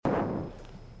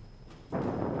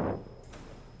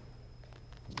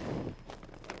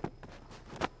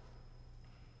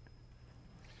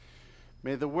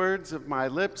May the words of my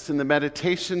lips and the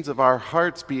meditations of our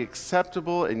hearts be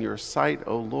acceptable in your sight,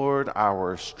 O Lord,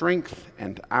 our strength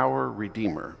and our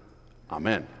Redeemer.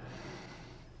 Amen.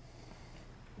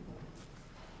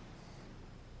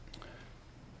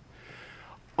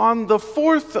 On the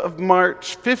 4th of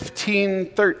March,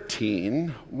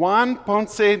 1513, Juan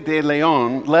Ponce de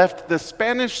Leon left the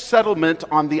Spanish settlement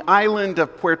on the island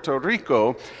of Puerto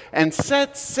Rico and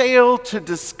set sail to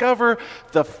discover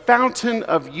the Fountain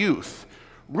of Youth,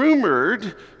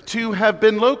 rumored to have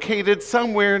been located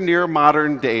somewhere near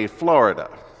modern-day Florida.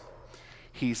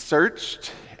 He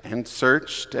searched and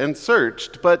searched and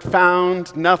searched, but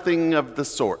found nothing of the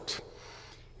sort.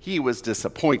 He was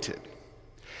disappointed.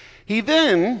 He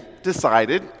then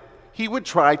decided he would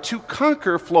try to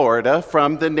conquer Florida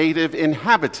from the native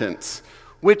inhabitants,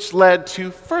 which led to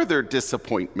further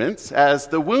disappointments as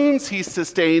the wounds he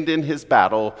sustained in his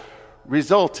battle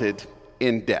resulted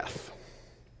in death.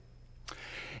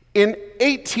 In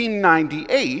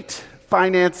 1898,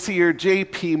 financier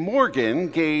J.P. Morgan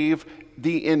gave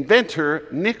the inventor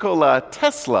Nikola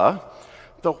Tesla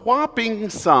the whopping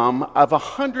sum of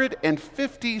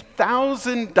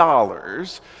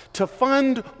 $150,000 to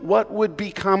fund what would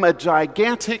become a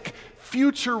gigantic,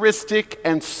 futuristic,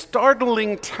 and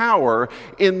startling tower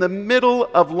in the middle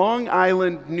of Long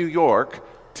Island, New York,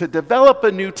 to develop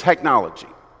a new technology: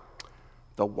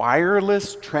 the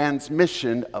wireless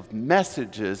transmission of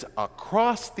messages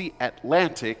across the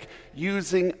Atlantic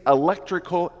using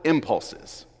electrical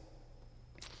impulses.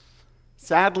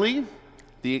 Sadly,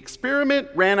 the experiment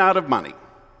ran out of money.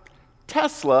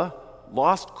 Tesla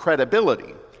lost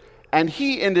credibility, and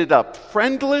he ended up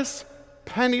friendless,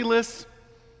 penniless,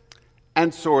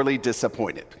 and sorely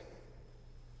disappointed.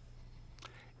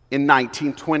 In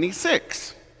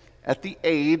 1926, at the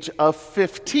age of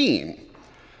 15,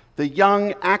 the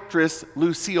young actress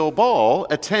Lucille Ball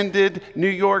attended New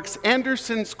York's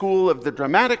Anderson School of the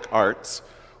Dramatic Arts,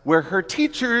 where her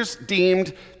teachers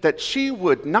deemed that she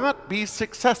would not be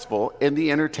successful in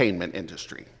the entertainment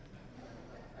industry.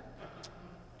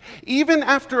 Even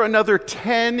after another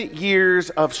 10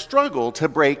 years of struggle to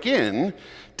break in,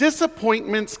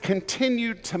 disappointments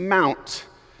continued to mount.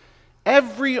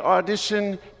 Every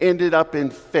audition ended up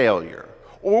in failure,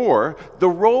 or the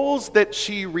roles that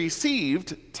she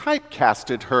received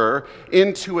typecasted her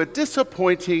into a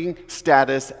disappointing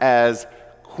status as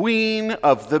Queen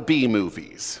of the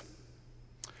B-movies.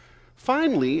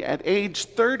 Finally, at age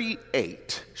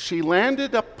 38, she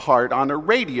landed a part on a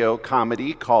radio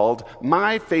comedy called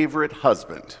My Favorite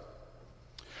Husband.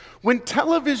 When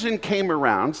television came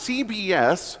around,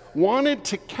 CBS wanted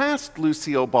to cast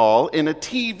Lucille Ball in a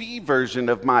TV version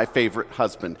of My Favorite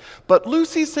Husband, but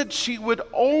Lucy said she would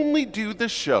only do the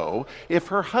show if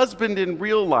her husband in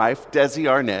real life, Desi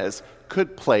Arnaz,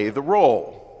 could play the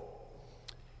role.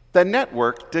 The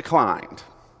network declined.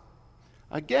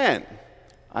 Again,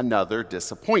 another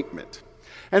disappointment.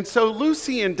 And so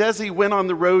Lucy and Desi went on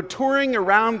the road touring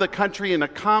around the country in a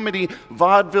comedy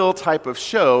vaudeville type of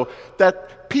show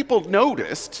that people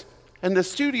noticed, and the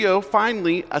studio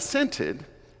finally assented,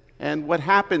 and what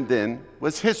happened then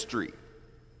was history.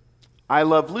 I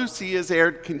Love Lucy has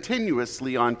aired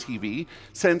continuously on TV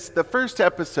since the first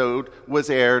episode was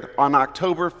aired on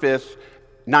October 5th,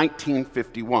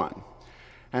 1951.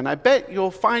 And I bet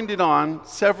you'll find it on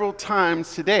several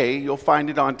times today. You'll find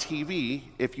it on TV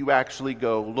if you actually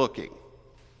go looking.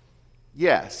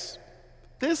 Yes,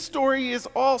 this story is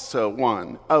also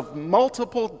one of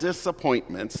multiple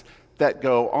disappointments that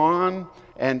go on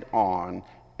and on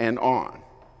and on.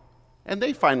 And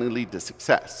they finally lead to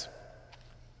success.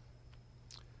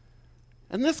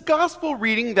 And this gospel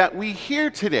reading that we hear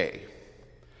today,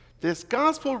 is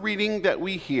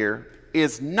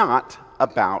not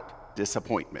about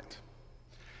disappointment.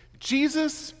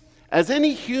 Jesus, as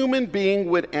any human being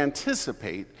would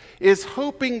anticipate, is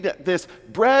hoping that this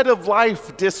bread of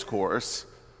life discourse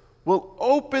will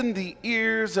open the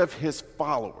ears of his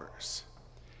followers.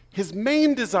 His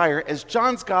main desire, as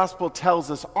John's gospel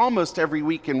tells us almost every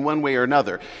week in one way or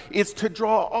another, is to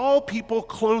draw all people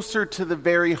closer to the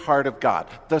very heart of God,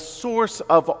 the source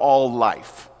of all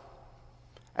life.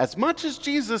 As much as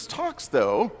Jesus talks,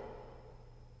 though,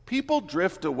 people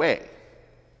drift away,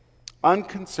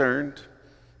 unconcerned,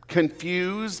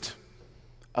 confused,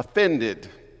 offended.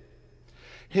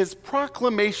 His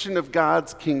proclamation of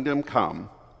God's kingdom come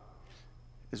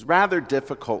is rather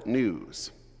difficult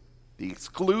news. The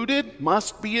excluded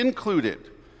must be included.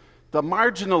 The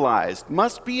marginalized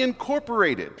must be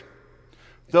incorporated.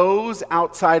 Those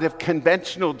outside of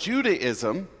conventional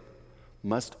Judaism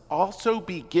must also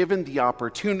be given the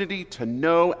opportunity to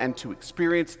know and to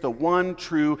experience the one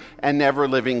true and never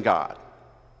living God.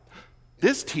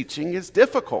 This teaching is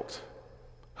difficult.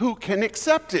 Who can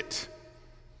accept it?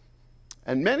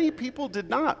 And many people did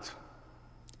not.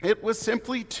 It was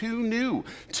simply too new,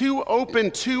 too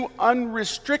open, too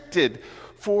unrestricted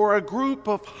for a group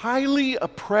of highly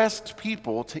oppressed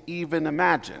people to even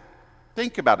imagine.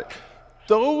 Think about it.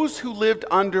 Those who lived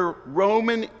under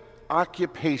Roman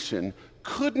occupation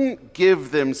couldn't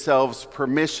give themselves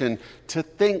permission to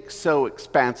think so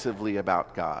expansively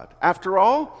about God. After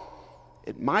all,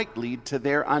 it might lead to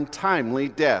their untimely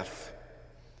death.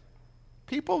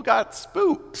 People got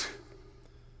spooked.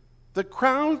 The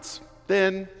crowds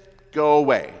then go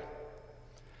away.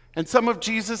 And some of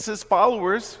Jesus'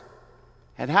 followers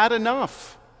had had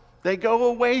enough. They go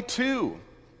away too.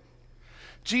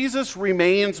 Jesus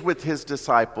remains with his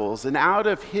disciples, and out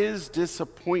of his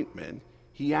disappointment,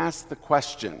 he asks the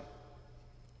question,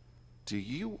 "Do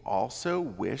you also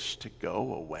wish to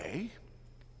go away?"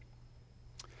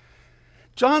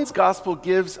 John's gospel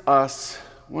gives us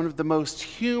one of the most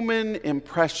human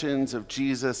impressions of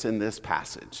Jesus in this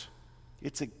passage.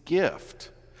 It's a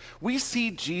gift. We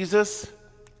see Jesus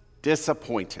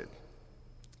disappointed.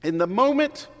 In the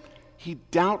moment, he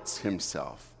doubts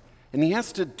himself, and he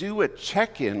has to do a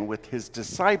check-in with his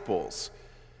disciples.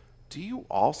 Do you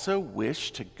also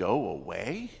wish to go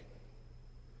away?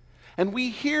 And we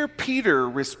hear Peter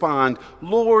respond,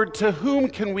 "Lord, to whom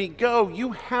can we go?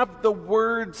 You have the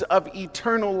words of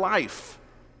eternal life."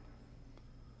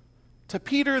 To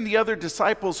Peter and the other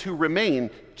disciples who remain,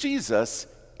 Jesus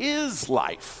is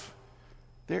life.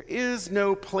 There is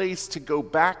no place to go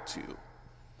back to.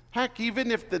 Heck,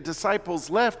 even if the disciples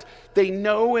left, they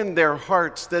know in their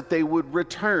hearts that they would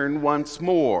return once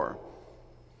more.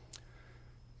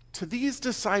 To these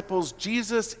disciples,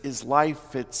 Jesus is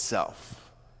life itself.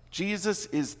 Jesus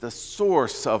is the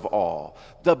source of all,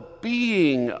 the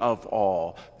being of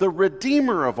all, the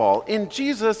Redeemer of all. In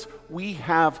Jesus, we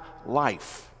have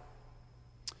life.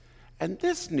 And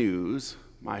this news,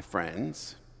 my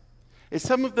friends, is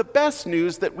some of the best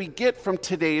news that we get from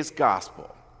today's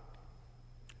gospel.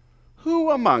 Who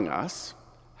among us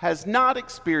has not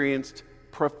experienced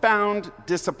profound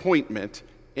disappointment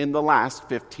in the last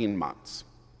 15 months?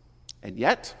 And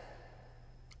yet,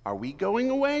 are we going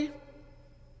away?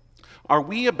 Are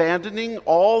we abandoning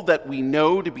all that we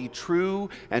know to be true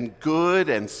and good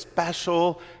and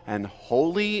special and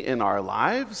holy in our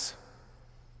lives?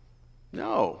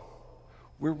 No,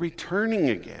 we're returning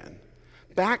again,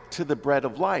 back to the bread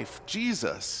of life,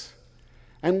 Jesus.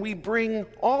 And we bring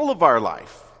all of our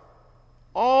life,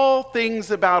 all things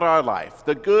about our life,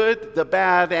 the good, the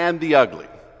bad, and the ugly.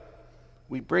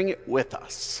 We bring it with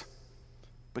us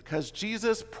because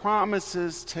Jesus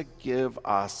promises to give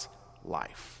us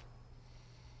life.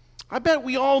 I bet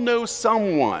we all know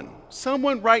someone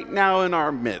right now in our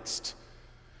midst,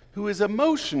 who is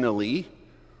emotionally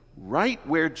right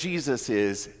where Jesus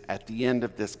is at the end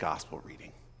of this gospel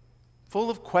reading, full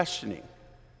of questioning,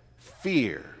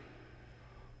 fear,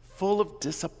 full of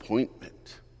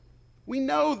disappointment. We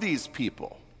know these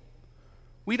people.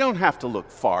 We don't have to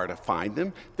look far to find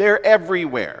them. They're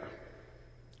everywhere.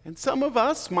 And some of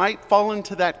us might fall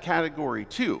into that category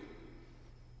too.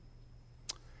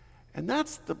 And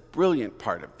that's the brilliant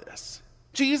part of this.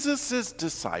 Jesus'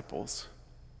 disciples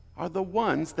are the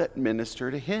ones that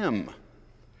minister to him.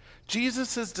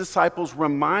 Jesus' disciples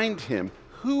remind him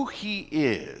who he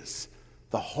is,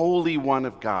 the Holy One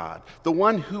of God, the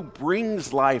one who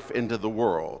brings life into the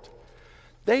world.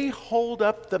 They hold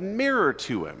up the mirror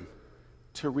to him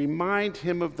to remind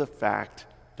him of the fact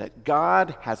that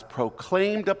God has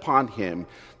proclaimed upon him,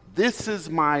 "This is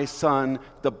my Son,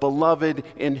 the beloved,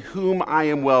 in whom I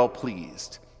am well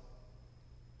pleased."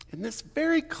 In this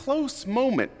very close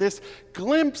moment, this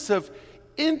glimpse of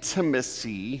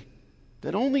intimacy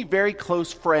that only very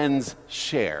close friends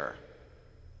share,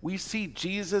 we see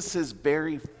Jesus'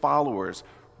 very followers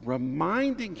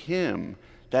reminding him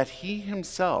that he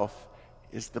himself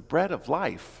is the bread of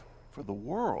life for the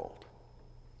world.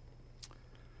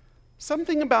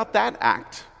 Something about that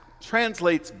act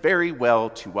translates very well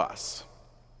to us.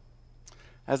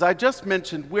 As I just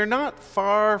mentioned, we're not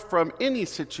far from any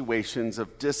situations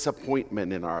of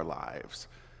disappointment in our lives.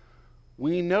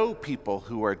 We know people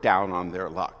who are down on their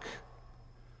luck.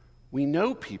 We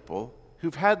know people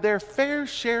who've had their fair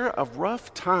share of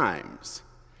rough times.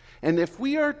 And if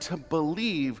we are to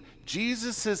believe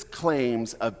Jesus'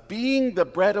 claims of being the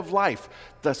bread of life,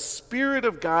 the Spirit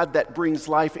of God that brings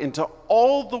life into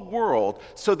all the world,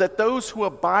 so that those who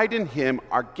abide in him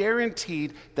are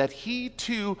guaranteed that he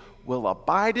too will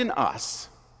abide in us,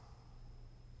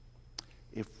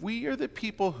 if we are the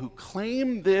people who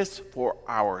claim this for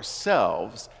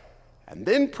ourselves and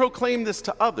then proclaim this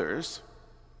to others,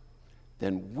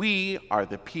 then we are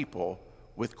the people,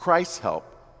 with Christ's help,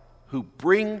 who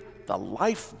bring the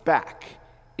life back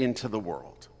into the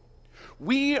world.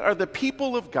 We are the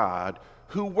people of God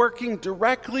who, working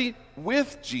directly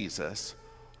with Jesus,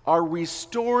 are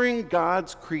restoring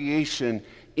God's creation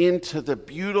into the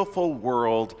beautiful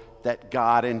world that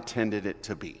God intended it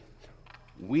to be.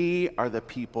 We are the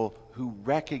people who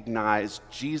recognize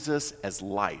Jesus as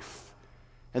life,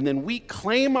 and then we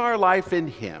claim our life in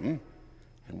him,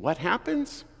 and what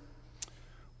happens?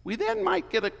 We then might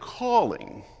get a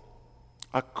calling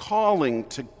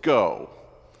to go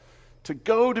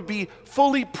to be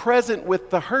fully present with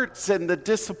the hurts and the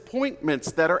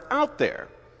disappointments that are out there.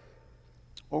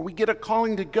 Or we get a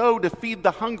calling to go to feed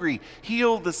the hungry,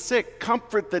 heal the sick,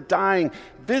 comfort the dying,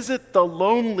 visit the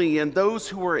lonely and those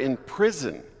who are in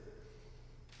prison.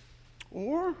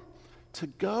 Or to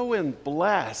go and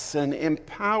bless and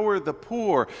empower the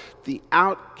poor, the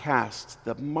outcasts,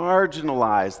 the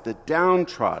marginalized, the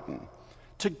downtrodden.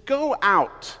 To go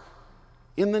out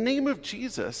in the name of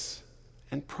Jesus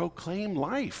and proclaim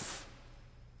life.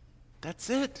 That's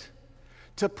it.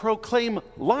 To proclaim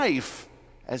life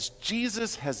as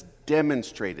Jesus has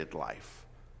demonstrated life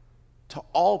to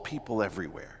all people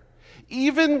everywhere.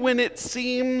 Even when it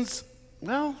seems,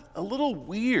 a little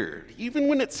weird. Even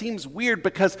when it seems weird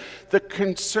because the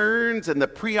concerns and the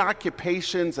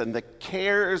preoccupations and the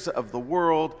cares of the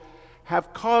world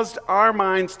have caused our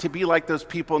minds to be like those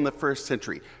people in the first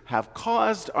century, have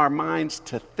caused our minds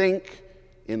to think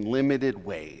in limited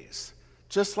ways,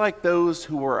 just like those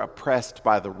who were oppressed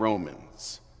by the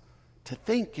Romans, to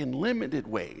think in limited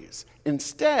ways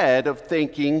instead of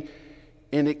thinking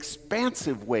in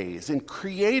expansive ways, in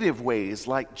creative ways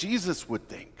like Jesus would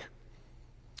think.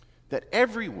 That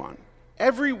everyone,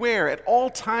 everywhere, at all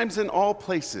times and all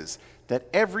places, that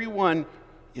everyone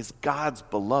is God's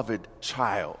beloved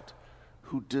child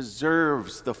who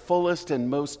deserves the fullest and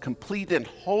most complete and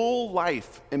whole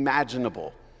life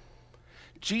imaginable.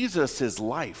 Jesus is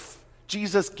life.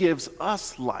 Jesus gives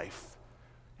us life,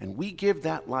 and we give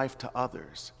that life to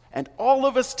others. And all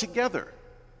of us together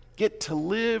get to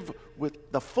live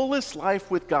with the fullest life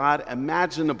with God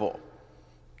imaginable.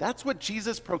 That's what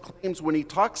Jesus proclaims when he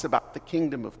talks about the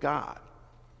kingdom of God.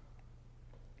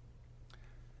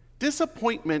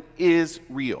 Disappointment is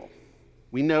real.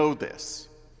 We know this.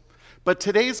 But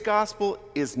today's gospel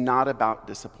is not about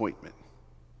disappointment.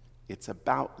 It's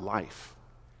about life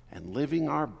and living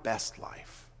our best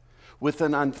life with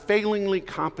an unfailingly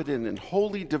competent and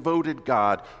wholly devoted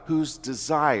God whose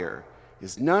desire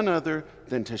is none other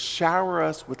than to shower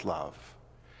us with love,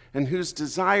 and who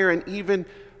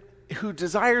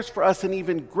desires for us an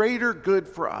even greater good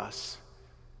for us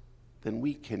than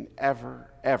we can ever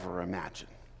imagine.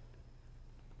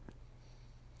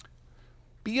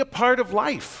 Be a part of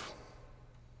life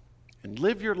and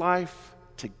live your life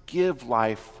to give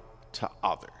life to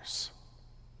others.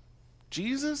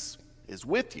 Jesus is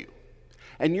with you,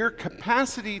 and your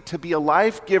capacity to be a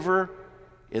life giver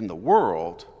in the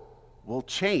world will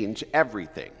change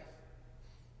everything.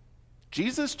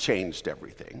 Jesus changed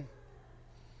everything.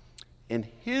 In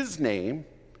his name,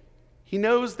 he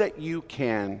knows that you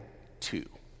can too.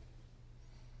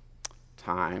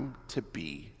 Time to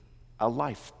be a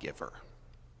life giver.